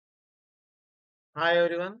Hi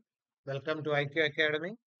everyone, welcome to IQ Academy.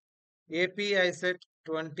 AP Icet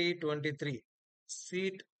 2023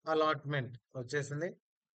 seat allotment వచ్చేసింది.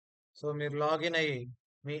 So మీరు login అయ్యి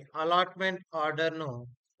మీ allotment ఆర్డర్ను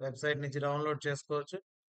website నుంచి డౌన్లోడ్ చేసుకోవచ్చు.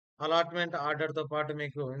 అలాట్మెంట్ ఆర్డర్తో పాటు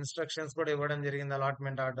మీకు ఇన్స్ట్రక్షన్స్ కూడా ఇవ్వడం జరిగింది.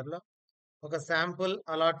 అలాట్మెంట్ ఆర్డర్లో ఒక శాంపుల్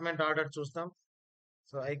అలాట్మెంట్ ఆర్డర్ చూస్తాం.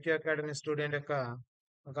 సో ఐక్యూ అకాడమీ స్టూడెంట్ యొక్క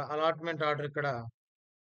ఒక అలాట్మెంట్ ఆర్డర్ ఇక్కడ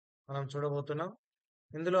మనం చూడబోతున్నాం.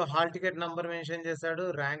 ఇందులో హాల్ టికెట్ నంబర్ మెన్షన్ చేశాడు,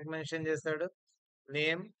 ర్యాంక్ మెన్షన్ చేశాడు,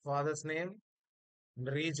 name, father's name,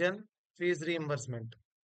 reason, fees reimbursement.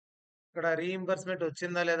 ఇక్కడ రీయింబర్స్మెంట్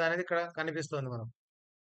వచ్చిందా లేదా అనేది ఇక్కడ కనిపిస్తుంది. మనం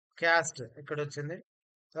క్యాస్ట్ ఇక్కడ వచ్చింది.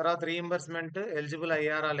 తర్వాత రీయింబర్స్మెంట్ ఎలిజిబుల్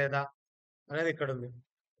అయ్యారా లేదా అనేది ఇక్కడ ఉంది.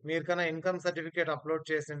 మీరు కన్నా ఇన్కమ్ సర్టిఫికేట్ అప్లోడ్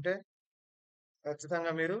చేసింటే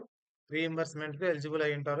ఖచ్చితంగా మీరు రీయింబర్స్మెంట్కు ఎలిజిబుల్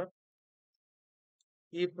అయి ఉంటారు.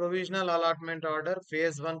 ఈ ప్రొవిజనల్ అలాట్మెంట్ ఆర్డర్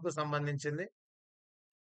ఫేజ్ 1 కు సంబంధించింది.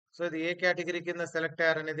 సో ఇది ఏ కేటగిరీ కింద సెలెక్ట్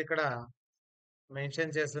అయ్యారనేది ఇక్కడ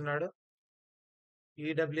మెన్షన్ చేస్తున్నాడు.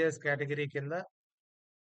 ఈడబ్ల్యూఎస్ కేటగిరీ కింద,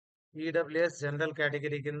 ఈడబ్ల్యూఎస్ జనరల్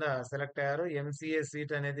కేటగిరీ కింద సెలెక్ట్ అయ్యారు. ఎంసీఏ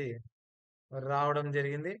సీట్ అనేది రావడం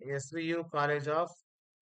జరిగింది. SVU college of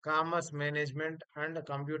commerce management and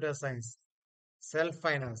computer science, self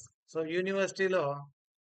finance. So యూనివర్సిటీలో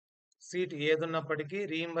సీట్ ఏదున్నప్పటికీ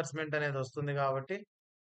రీయింబర్స్మెంట్ అనేది వస్తుంది కాబట్టి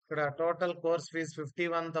ఇక్కడ టోటల్ కోర్స్ ఫీజ్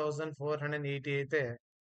 51,480 అయితే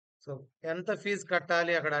సో ఎంత ఫీజు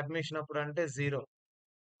కట్టాలి అక్కడ అడ్మిషన్ అప్పుడు అంటే 0.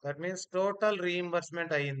 దట్ మీన్స్ టోటల్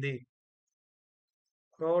రీయింబర్స్మెంట్ అయ్యింది.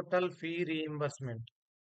 టోటల్ ఫీ రీయింబర్స్మెంట్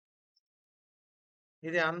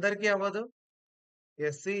ఇది అందరికీ అవ్వదు.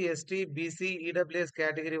 SC, ST, BC, EWS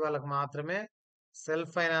category వాళ్ళకి మాత్రమే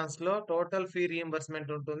సెల్ఫ్ ఫైనాన్స్ లో టోటల్ ఫీ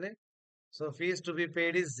రీయింబర్స్మెంట్ ఉంటుంది. So fees to be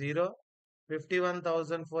paid is 0.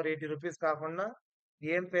 51,480 rupees కాకుండా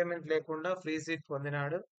ఏం పేమెంట్ లేకుండా free seat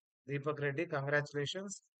పొందినాడు Deepak Reddy.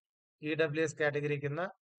 Congratulations. EWS category కింద.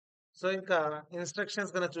 సో ఇంకా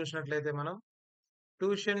ఇన్స్ట్రక్షన్స్ కనుక చూసినట్లయితే మనం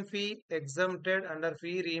tuition fee exempted under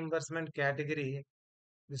fee reimbursement category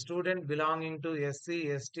the student belonging to SC,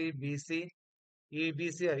 ST, BC,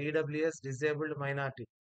 EBC are EWS disabled minority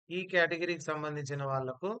ఈ కేటగిరీకి సంబంధించిన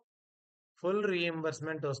వాళ్లకు ఫుల్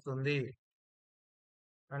రీయింబర్స్మెంట్ వస్తుంది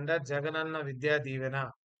అండర్ జగనన్న విద్యా దీవెన.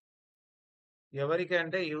 ఎవరికి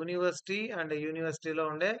అంటే యూనివర్సిటీ అండ్ యూనివర్సిటీలో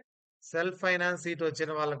ఉండే సెల్ఫ్ ఫైనాన్స్ సీట్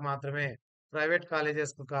వచ్చిన వాళ్ళకి మాత్రమే, ప్రైవేట్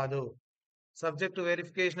కాలేజెస్ కు కాదు. సబ్జెక్ట్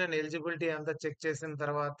వెరిఫికేషన్ అండ్ ఎలిజిబిలిటీ అంతా చెక్ చేసిన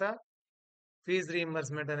తర్వాత ఫీజ్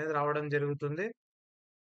రీయింబర్స్మెంట్ అనేది రావడం జరుగుతుంది.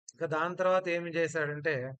 ఇక దాని తర్వాత ఏమి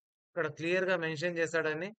చేశాడంటే ఇక్కడ క్లియర్ గా మెన్షన్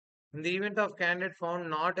చేశాడని, in the event of candidate found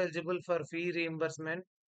not eligible for fee reimbursement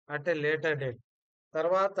at a later date,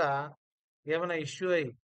 తర్వాత ఏమైనా ఇష్యూ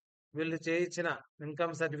అయ్యి వీళ్ళు చేయించిన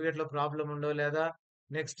ఇన్కమ్ సర్టిఫికేట్ లో ప్రాబ్లం ఉండో లేదా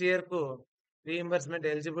నెక్స్ట్ ఇయర్ కు రీయింబర్స్మెంట్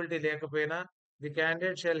ఎలిజిబిలిటీ లేకపోయినా the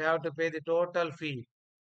candidate shall have to pay the total fee.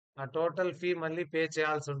 ఆ టోటల్ ఫీ మళ్ళీ పే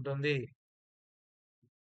చేయాల్సి ఉంటుంది.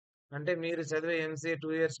 అంటే మీరు చదివే ఎంసీఏ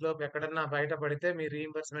 2 years లోపు ఎక్కడన్నా బయటపడితే మీ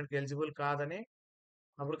రీయింబర్స్మెంట్కి ఎలిజిబుల్ కాదని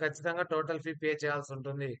అప్పుడు ఖచ్చితంగా టోటల్ ఫీ పే చేయాల్సి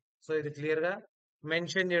ఉంటుంది. సో ఇది క్లియర్ గా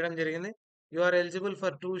మెన్షన్ చేయడం జరిగింది. You are eligible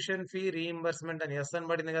for tuition fee reimbursement అని ఎస్ అని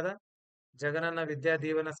పడింది కదా జగనన్న విద్యా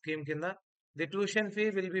దీవెన స్కీమ్ కింద. The tuition fee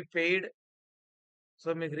will be paid. So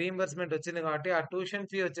మీకు రీయింబర్స్మెంట్ వచ్చింది కాబట్టి ఆ ట్యూషన్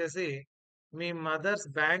ఫీ వచ్చేసి మీ మదర్స్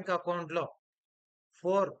బ్యాంక్ అకౌంట్ లో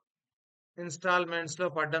 4 ఇన్స్టాల్మెంట్స్ లో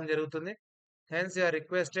పడడం జరుగుతుంది. Hence you are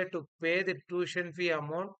requested to pay the tuition fee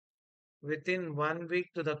amount within 1 week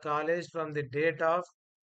to the college from the date of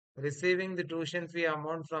receiving the tuition fee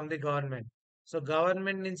amount from the government. So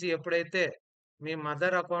government నుంచి ఎప్పుడైతే మీ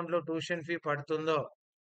mother account లో tuition fee పడుతుందో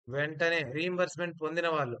వెంటనే reimbursement పొందిన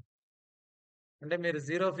వాళ్ళు, అంటే మీరు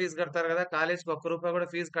 0 fee కడతారు కదా, కాలేజ్కి ₹1 కూడా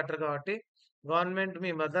ఫీజు కట్టరు కాబట్టి గవర్నమెంట్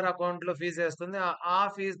మీ మదర్ అకౌంట్ లో ఫీజు వేస్తుంది. ఆ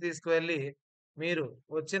ఫీజు తీసుకువెళ్ళి మీరు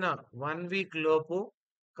వచ్చిన 1 week లోపు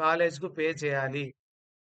కాలేజ్ కు పే చేయాలి.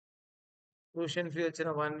 ట్యూషన్ ఫీ వచ్చిన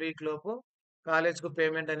 1 week లోపు కాలేజ్ కు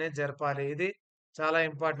పేమెంట్ అనేది జరపాలి. ఇది చాలా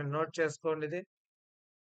ఇంపార్టెంట్, నోట్ చేసుకోండి. ఇది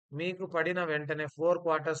మీకు పడిన వెంటనే 4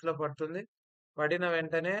 quarters లో పడుతుంది. పడిన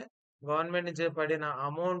వెంటనే గవర్నమెంట్ నుంచి పడిన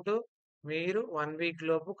అమౌంట్ మీరు 1 week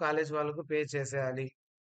లోపు కాలేజ్ వాళ్ళకు పే చేసేయాలి.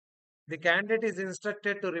 The candidate is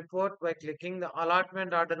instructed to report by clicking the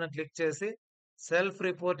allotment order ను క్లిక్ చేసి సెల్ఫ్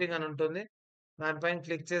రిపోర్టింగ్ అని ఉంటుంది. దానిపైన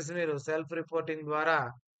క్లిక్ చేసి మీరు సెల్ఫ్ రిపోర్టింగ్ ద్వారా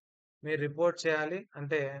మీరు రిపోర్ట్ చేయాలి,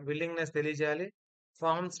 అంటే విల్లింగ్నెస్ తెలియజేయాలి.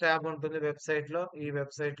 ఫార్మ్స్ ట్యాబ్ ఉంటుంది వెబ్సైట్ లో. ఈ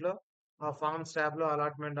వెబ్సైట్ లో ఆ ఫార్మ్స్ ట్యాబ్ లో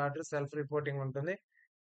అలాట్మెంట్ ఆర్డర్ సెల్ఫ్ రిపోర్టింగ్ ఉంటుంది.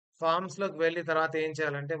 ఫార్మ్స్ లోకి వెళ్ళి తర్వాత ఏం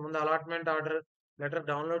చేయాలంటే ముందు అలాట్మెంట్ ఆర్డర్ లెటర్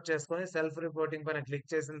డౌన్లోడ్ చేసుకొని సెల్ఫ్ రిపోర్టింగ్ పైన క్లిక్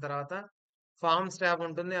చేసిన తర్వాత ఫార్మ్స్ ట్యాబ్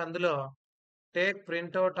ఉంటుంది. అందులో take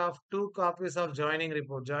printout of 2 copies of joining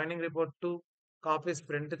report, joining report 2 copies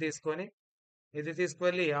print తీసుకొని ఇది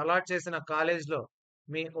తీసుకువెళ్ళి అలాట్ చేసిన కాలేజ్లో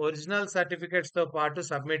మీ ఒరిజినల్ సర్టిఫికెట్స్తో పాటు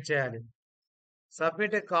సబ్మిట్ చేయాలి.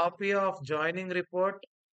 Submit a copy of joining report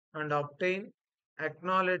and obtain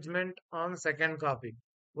acknowledgement on second copy.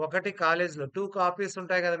 ఒకటి కాలేజ్లో 2 కాపీస్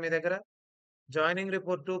ఉంటాయి కదా మీ దగ్గర. జాయినింగ్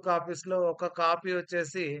రిపోర్ట్ 2 కాపీస్లో ఒక కాపీ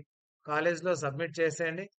వచ్చేసి కాలేజ్లో సబ్మిట్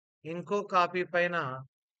చేసేయండి. ఇంకో కాపీ పైన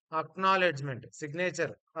అక్నాలెడ్జ్మెంట్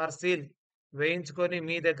సిగ్నేచర్ ఆర్ సీల్ వేయించుకొని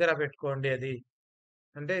మీ దగ్గర పెట్టుకోండి. అది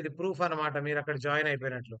అంటే ఇది ప్రూఫ్ అన్నమాట మీరు అక్కడ join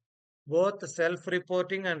అయిపోయినట్లు. Both self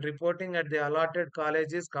reporting and reporting at the allotted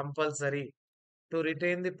college is compulsory to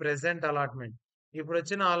retain the present allotment. ఇప్పుడు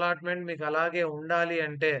వచ్చిన అలాట్మెంట్ మీకు అలాగే ఉండాలి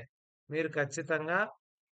అంటే మీరు ఖచ్చితంగా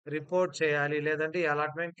రిపోర్ట్ చేయాలి, లేదంటే ఈ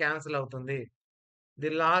అలాట్మెంట్ క్యాన్సిల్ అవుతుంది. The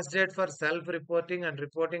last date for self reporting and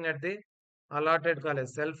reporting at the allotted college.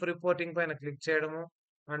 Self reporting పైన క్లిక్ చేయడము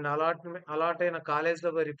అండ్ అలాట్ అయిన కాలేజ్లో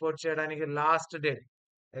పోయి రిపోర్ట్ చేయడానికి లాస్ట్ డేట్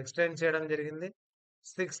ఎక్స్టెండ్ చేయడం జరిగింది.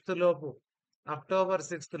 6th లోపు, అక్టోబర్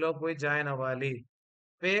 6th లోపు పోయి జాయిన్ అవ్వాలి.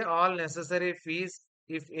 Pay all necessary fees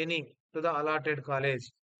if any to the allotted college.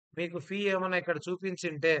 మీకు ఫీ ఏమన్నా ఇక్కడ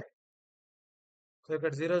చూపించింటే, సో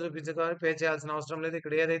ఇక్కడ 0 చూపించుకొని పే చేయాల్సిన అవసరం లేదు.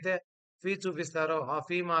 ఇక్కడ ఏదైతే ఫీ చూపిస్తారో ఆ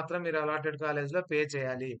ఫీ మాత్రం మీరు అలాటెడ్ కాలేజ్లో పే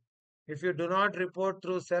చేయాలి. If you do not report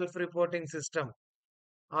through self reporting system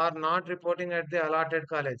are not reporting at the allotted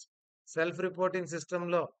college, self reporting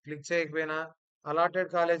సిస్టంలో క్లిక్ చేయకపోయినా, అలాటెడ్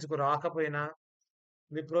కాలేజ్కు రాకపోయినా,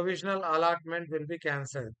 the provisional allotment will be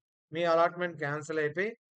cancelled. Me allotment cancel అయిపోయి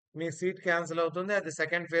మీ seat cancel అవుతుంది. అది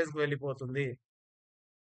second ఫేజ్కి వెళ్ళిపోతుంది.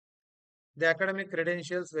 The academic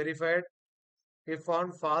credentials verified if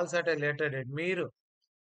found falls at a later date. మీరు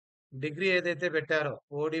degree ఏదైతే పెట్టారో,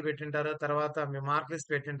 ఓడి పెట్టింటారో, తర్వాత మీ మార్క్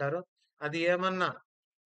లిస్ట్ పెట్టింటారో, అది ఏమన్నా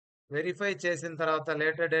వెరిఫై చేసిన తర్వాత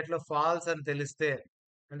లేటర్ డేట్లో ఫాల్స్ అని తెలిస్తే,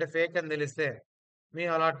 అంటే ఫేక్ అని తెలిస్తే, మీ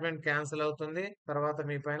అలాట్మెంట్ క్యాన్సిల్ అవుతుంది. తర్వాత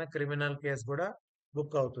మీ పైన క్రిమినల్ కేసు కూడా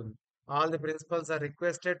బుక్ అవుతుంది. All the principles are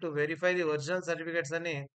requested to verify the original certificates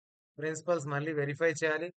అని ప్రిన్సిపల్స్ మళ్ళీ వెరిఫై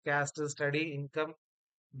చేయాలి. Caste, study, income,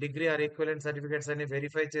 degree or equivalent certificates అన్ని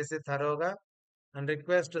వెరిఫై చేసి థరోగా and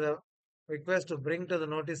request to bring to the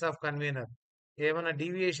notice of convener. ఏమైనా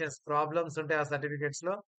deviations, problems ఉంటే ఆ certificates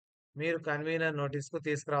లో మీరు కన్వీనర్ నోటీస్ కు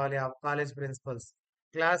తీసుకురావాలి ఆ కాలేజ్ ప్రిన్సిపల్స్.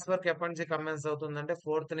 క్లాస్ వర్క్ ఎప్పటి నుంచి కమెన్స్ అవుతుందంటే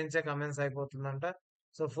 4th నుంచే కమెన్స్ అయిపోతుందంట.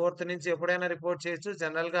 సో 4th నుంచి ఎప్పుడైనా రిపోర్ట్ చేయొచ్చు.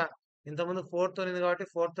 జనరల్ గా ఇంతకుముందు 4th ఉంది కాబట్టి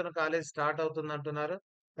 4th కాలేజ్ స్టార్ట్ అవుతుంది అంటున్నారు.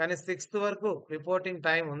 కానీ 6th వరకు రిపోర్టింగ్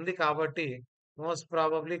టైం ఉంది కాబట్టి మోస్ట్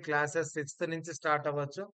ప్రాబబ్లీ క్లాసెస్ 6th నుంచి స్టార్ట్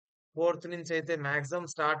అవ్వచ్చు. 4th నుంచి అయితే మాక్సిమం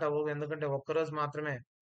స్టార్ట్ అవ్వవు, ఎందుకంటే ఒక్కరోజు మాత్రమే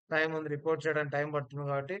టైం ఉంది, రిపోర్ట్ చేయడానికి టైం పడుతుంది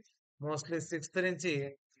కాబట్టి మోస్ట్లీ 6th నుంచి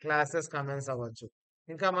క్లాసెస్ కమెన్స్ అవ్వచ్చు.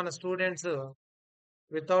 ఇంకా మన స్టూడెంట్స్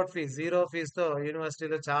వితౌట్ ఫీజ్, 0 ఫీజుతో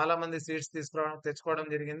యూనివర్సిటీలో చాలా మంది సీట్స్ తెచ్చుకోవడం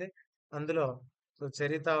జరిగింది. అందులో సో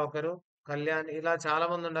చరిత ఒకరు, కళ్యాణ్, ఇలా చాలా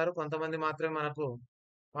మంది ఉన్నారు. కొంతమంది మాత్రమే మనకు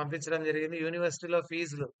పంపించడం జరిగింది. యూనివర్సిటీలో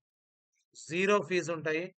ఫీజులు 0 ఫీజు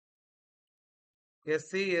ఉంటాయి.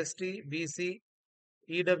 SC, ST, BC,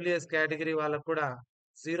 EWS category వాళ్ళకు కూడా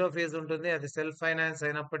 0 ఫీజు ఉంటుంది. అది సెల్ఫ్ ఫైనాన్స్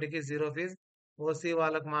అయినప్పటికీ 0 ఫీజు. ఓసీ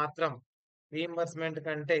వాళ్ళకు మాత్రం రీయింబర్స్మెంట్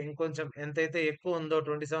కంటే ఇంకొంచెం ఎంతైతే ఎక్కువ ఉందో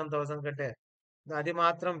 27,000 కంటే అది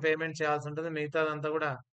మాత్రం పేమెంట్ చేయాల్సి ఉంటుంది. మిగతాదంతా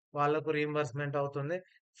కూడా వాళ్ళకు రీయింబర్స్మెంట్ అవుతుంది.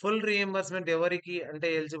 ఫుల్ రీయింబర్స్మెంట్ ఎవరికి అంటే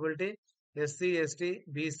eligibility SC, ST,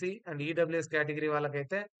 BC and EWS category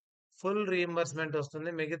వాళ్ళకైతే ఫుల్ రీయింబర్స్మెంట్ వస్తుంది.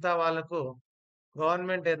 మిగతా వాళ్ళకు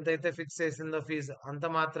గవర్నమెంట్ ఎంతైతే ఫిక్స్ చేసిందో ఫీజు అంత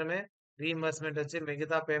మాత్రమే రీయింబర్స్మెంట్ వచ్చి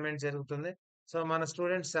మిగతా పేమెంట్ జరుగుతుంది. సో మన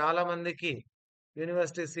స్టూడెంట్స్ చాలా మందికి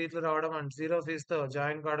యూనివర్సిటీ సీట్లు రావడం అండ్ 0 ఫీజుతో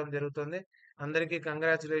జాయిన్ కావడం జరుగుతుంది. అందరికీ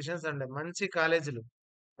కంగ్రాచులేషన్స్. అండ్ మంచి కాలేజీలు,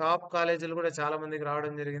 టాప్ కాలేజీలు కూడా చాలా మందికి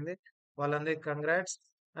రావడం జరిగింది. వాళ్ళందరికీ కంగ్రాట్స్.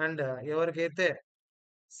 అండ్ ఎవరికైతే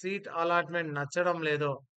సీట్ అలాట్మెంట్ నచ్చడం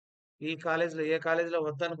లేదో, ఈ కాలేజీలో ఏ కాలేజీలో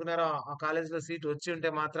వద్దనుకున్నారో ఆ కాలేజీలో సీట్ వచ్చి ఉంటే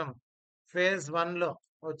మాత్రం ఫేజ్ 1లో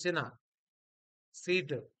వచ్చిన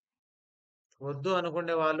సీట్ వద్దు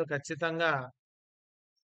అనుకునే వాళ్ళు ఖచ్చితంగా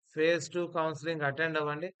ఫేజ్ 2 కౌన్సిలింగ్ అటెండ్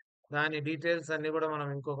అవ్వండి. దాని డీటెయిల్స్ అన్ని కూడా మనం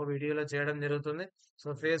ఇంకొక వీడియోలో చేయడం జరుగుతుంది. సో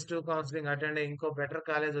ఫేజ్ 2 కౌన్సిలింగ్ అటెండ్ అయ్యి ఇంకో బెటర్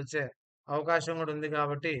కాలేజ్ వచ్చే అవకాశం కూడా ఉంది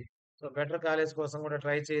కాబట్టి సో బెటర్ కాలేజ్ కోసం కూడా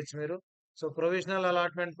ట్రై చేయొచ్చు మీరు. సో ప్రొవిజనల్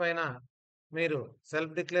అలాట్మెంట్ పైన మీరు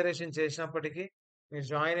సెల్ఫ్ డిక్లరేషన్ చేసినప్పటికీ మీరు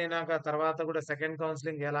జాయిన్ అయినాక తర్వాత కూడా సెకండ్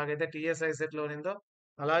కౌన్సిలింగ్ ఎలాగైతే ICET లో ఉందో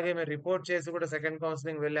అలాగే మీరు రిపోర్ట్ చేసి కూడా సెకండ్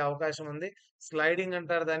కౌన్సిలింగ్ వెళ్ళే అవకాశం ఉంది. స్లైడింగ్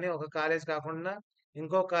అంటారు దాన్ని. ఒక కాలేజ్ కాకుండా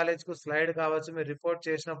ఇంకో కాలేజ్కు స్లైడ్ కావచ్చు. మీరు రిపోర్ట్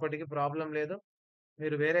చేసినప్పటికీ ప్రాబ్లం లేదు.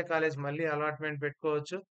 మీరు వేరే కాలేజ్ మళ్ళీ అలాట్మెంట్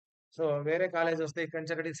పెట్టుకోవచ్చు. సో వేరే కాలేజ్ వస్తే ఇక్కడి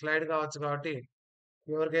నుంచి అక్కడికి స్లైడ్ కావచ్చు కాబట్టి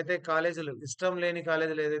ఎవరికైతే కాలేజీలు ఇష్టం లేని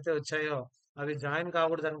కాలేజీలు ఏదైతే వచ్చాయో అవి జాయిన్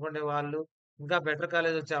కాకూడదు అనుకునే వాళ్ళు, ఇంకా బెటర్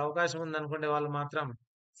కాలేజ్ వచ్చే అవకాశం ఉంది అనుకునే వాళ్ళు మాత్రం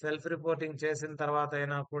సెల్ఫ్ రిపోర్టింగ్ చేసిన తర్వాత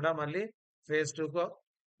అయినా కూడా మళ్ళీ ఫేజ్ 2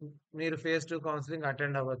 మీరు ఫేజ్ 2 కౌన్సిలింగ్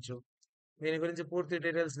అటెండ్ అవ్వచ్చు. దీని గురించి పూర్తి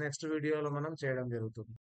డీటెయిల్స్ నెక్స్ట్ వీడియోలో మనం చేయడం జరుగుతుంది.